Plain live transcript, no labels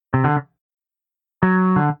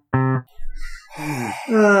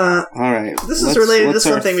All right. This is related to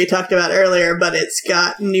something we talked about earlier, but it's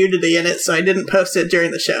got nudity in it, so I didn't post it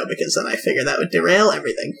during the show because then I figured that would derail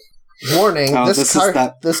everything. Warning, this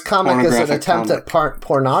comic is an attempt at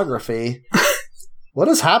pornography. What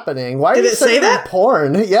is happening? Why did it say that?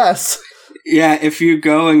 Porn? Yes. Yeah, if you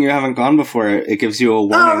go and you haven't gone before, it gives you a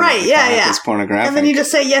warning. Oh, right, yeah. It's pornographic. And then you just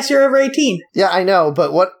say, yes, you're over 18. Yeah, I know,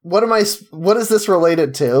 but what is this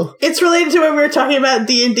related to? It's related to when we were talking about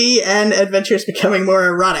D&D and adventures becoming more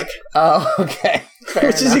erotic. Oh, okay.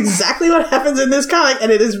 Which is exactly what happens in this comic,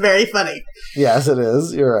 and it is very funny. Yes, it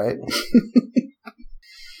is. You're right.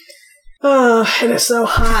 Oh, it is so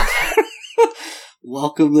hot.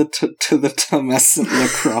 Welcome to the tumescent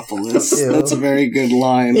necropolis. That's a very good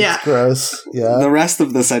line. Yeah. It's gross. Yeah. The rest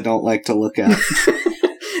of this I don't like to look at.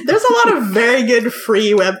 There's a lot of very good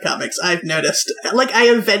free webcomics, I've noticed. Like, I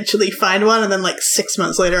eventually find one, and then, 6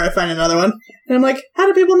 months later, I find another one. And I'm like, how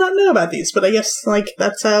do people not know about these? But I guess,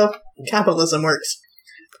 that's how capitalism works.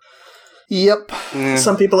 Yep. Yeah.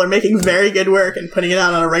 Some people are making very good work and putting it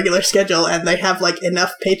out on a regular schedule, and they have,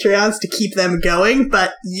 enough Patreons to keep them going,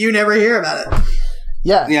 but you never hear about it.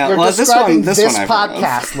 Yeah, you're describing this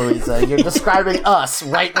podcast, Louisa. You're describing us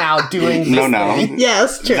right now doing this thing. Yeah,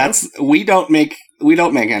 that's true. We don't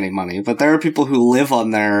make any money, but there are people who live on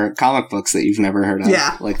their comic books that you've never heard of.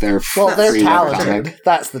 Yeah. They're talented.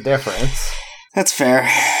 That's the difference. That's fair.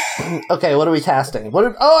 Okay, what are we casting?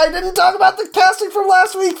 I didn't talk about the casting from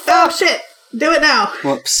last week. Oh, shit. Do it now.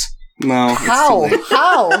 Whoops. No. How?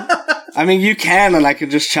 I mean, you can, and I can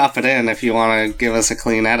just chop it in if you want to give us a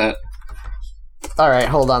clean edit. Alright,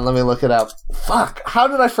 hold on, let me look it up. Fuck, how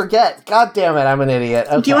did I forget? God damn it, I'm an idiot.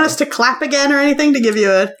 Okay. Do you want us to clap again or anything to give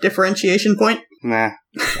you a differentiation point? Nah.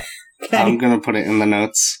 Okay. I'm gonna put it in the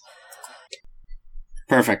notes.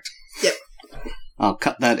 Perfect. Yep. I'll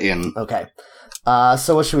cut that in. Okay.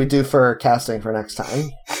 So what should we do for casting for next time?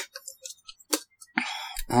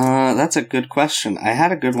 That's a good question. I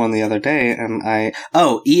had a good one the other day, and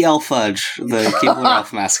E.L. Fudge, the Keebler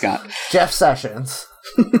Elf mascot. Jeff Sessions.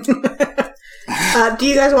 Do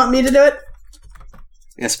you guys want me to do it?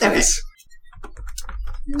 Yes, please.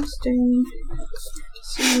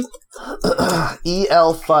 Okay.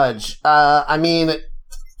 E.L. Fudge.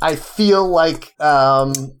 I feel like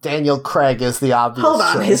Daniel Craig is the obvious Hold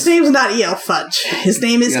on, choice. his name's not E.L. Fudge. His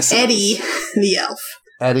name is Eddie the Elf.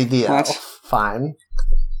 Eddie the Elf. Fine.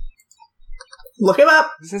 Look him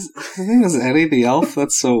up. His name is Eddie the Elf?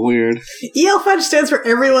 That's so weird. E.L. Fudge stands for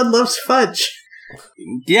Everyone Loves Fudge.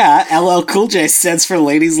 Yeah, LL Cool J stands for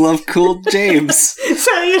Ladies Love Cool James.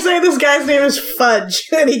 So you're saying this guy's name is Fudge,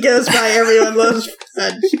 and he goes by Everyone Loves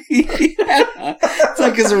Fudge. Yeah, it's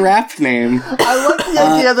like his rap name. I like the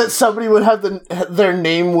idea that somebody would have their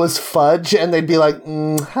name was Fudge, and they'd be like,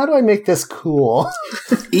 how do I make this cool?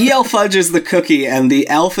 E.L. Fudge is the cookie, and the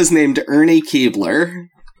elf is named Ernie Keebler.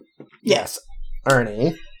 Yes,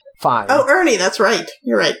 Ernie. Fine. Oh, Ernie, that's right.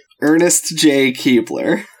 You're right. Ernest J.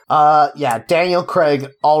 Keebler. Yeah, Daniel Craig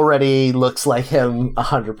already looks like him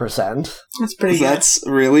 100%. That's pretty good. That's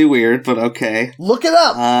really weird, but okay. Look it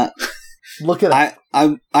up! Look it up.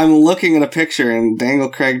 I'm looking at a picture, and Daniel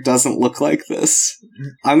Craig doesn't look like this.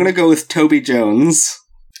 I'm gonna go with Toby Jones.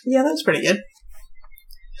 Yeah, that's pretty good.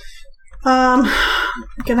 I'm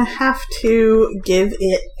gonna have to give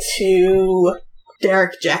it to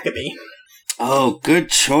Derek Jacobi. Oh, good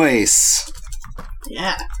choice.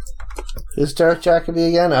 Yeah. Who's Derek Jacobi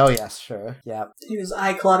again? Oh, yes, sure. Yeah. He was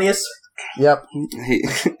I, Claudius. Yep.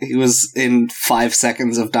 He was in 5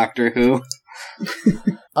 seconds of Doctor Who.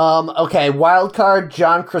 Okay, wildcard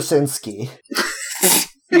John Krasinski.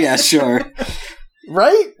 Yeah, sure.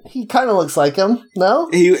 Right? He kind of looks like him, no?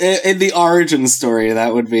 In the origin story,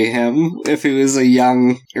 that would be him. If he was a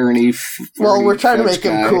young Ernie Well, we're trying to make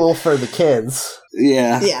guy. him cool for the kids.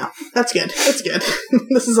 Yeah. Yeah, that's good. That's good.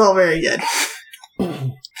 This is all very good.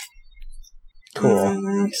 Cool. 7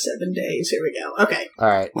 days. Here we go. Okay. All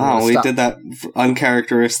right. Wow, we did that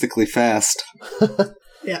uncharacteristically fast.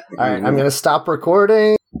 Yeah. All right, I'm going to stop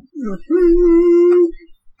recording.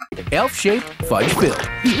 Elf-shaped fudge filled.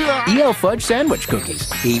 E.L. Fudge sandwich cookies.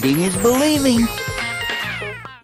 Eating is believing.